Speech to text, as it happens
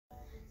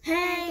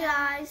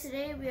guys,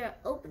 today we are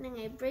opening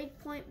a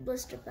Breakpoint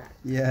blister pack.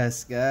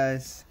 Yes,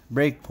 guys.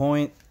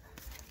 Breakpoint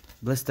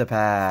blister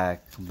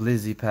pack,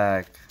 Blizzy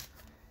pack.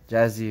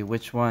 Jazzy,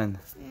 which one?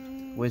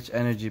 Which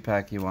energy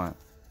pack you want?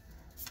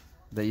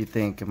 That you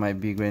think it might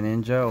be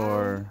Greninja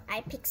or? I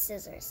pick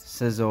scissors.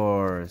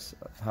 Scissors.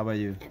 How about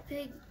you? I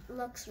picked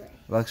Luxray.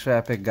 Luxray,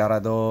 I pick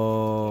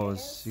Gyarados.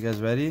 Yes. You guys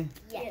ready?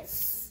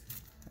 Yes.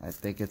 I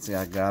think it's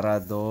a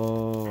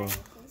Gyarados.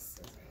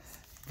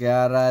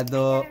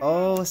 Gyarados.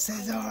 Oh,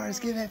 scissors.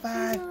 Give it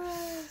 5.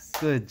 Scissors.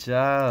 Good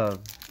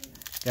job.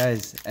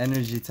 Guys,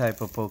 energy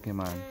type of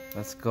Pokemon.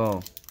 Let's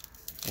go.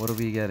 What are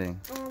we getting?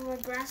 A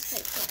grass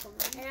type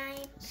Pokemon.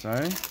 And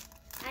Sorry?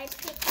 I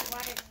picked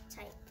water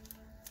type.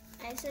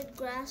 I said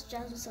grass,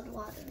 Jasmine said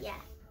water. Yeah.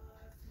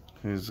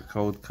 Here's the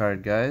code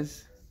card,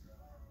 guys.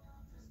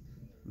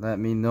 Let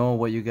me know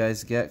what you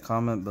guys get.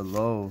 Comment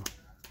below.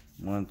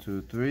 1,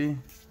 2, 3.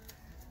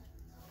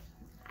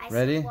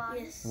 Ready? Water.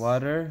 Yes.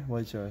 Water.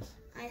 What's yours?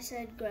 I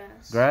said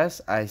grass.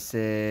 Grass. I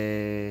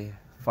say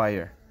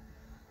fire.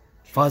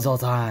 Puzzle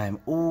time.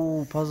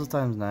 Ooh, puzzle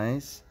time's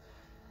nice.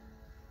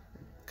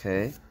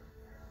 Okay.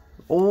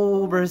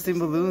 Oh, bursting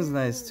balloons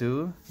nice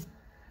too.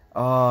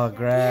 Oh,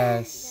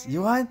 grass.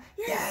 You want?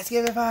 Yes,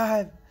 give it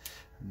 5.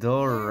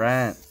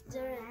 Durant.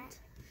 Durant.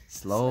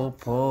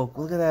 Slowpoke.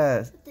 Look at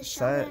that. The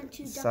shell and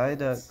 2 Side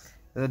duck. ducklets.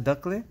 Is it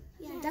duckling?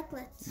 Yeah,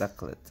 ducklets.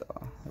 Ducklet.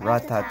 Oh.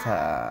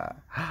 Ratata.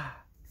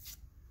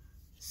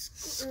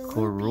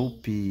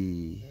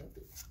 Skorupi.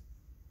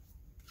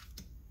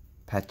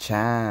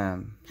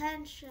 Pacham.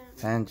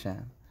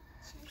 Pancham.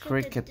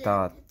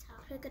 Cricketot.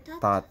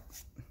 Tot.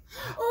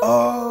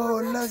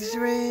 Oh,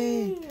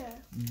 luxury.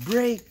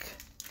 Break.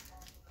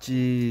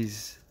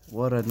 Jeez.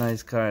 What a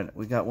nice card.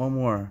 We got one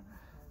more.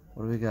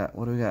 What do we got?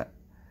 What do we got?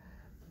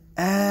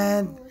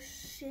 And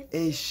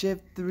a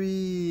Shift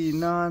 3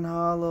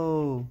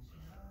 non-hollow.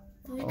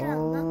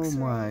 Oh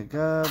my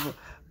god.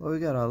 Well, we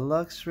got a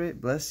Luxray.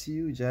 Bless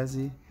you,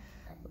 Jazzy.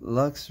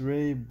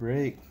 Luxray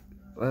break.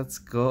 Let's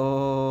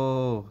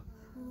go.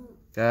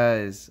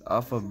 Guys,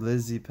 off a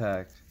Blizzy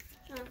pack.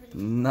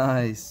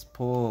 Nice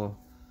pull.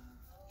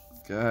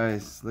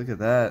 Guys, look at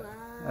that.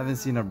 I haven't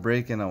seen a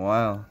break in a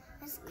while.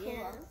 That's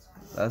cool.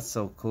 That's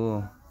so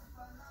cool.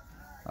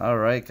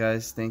 Alright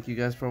guys, thank you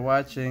guys for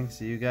watching.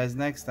 See you guys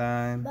next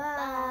time. Bye.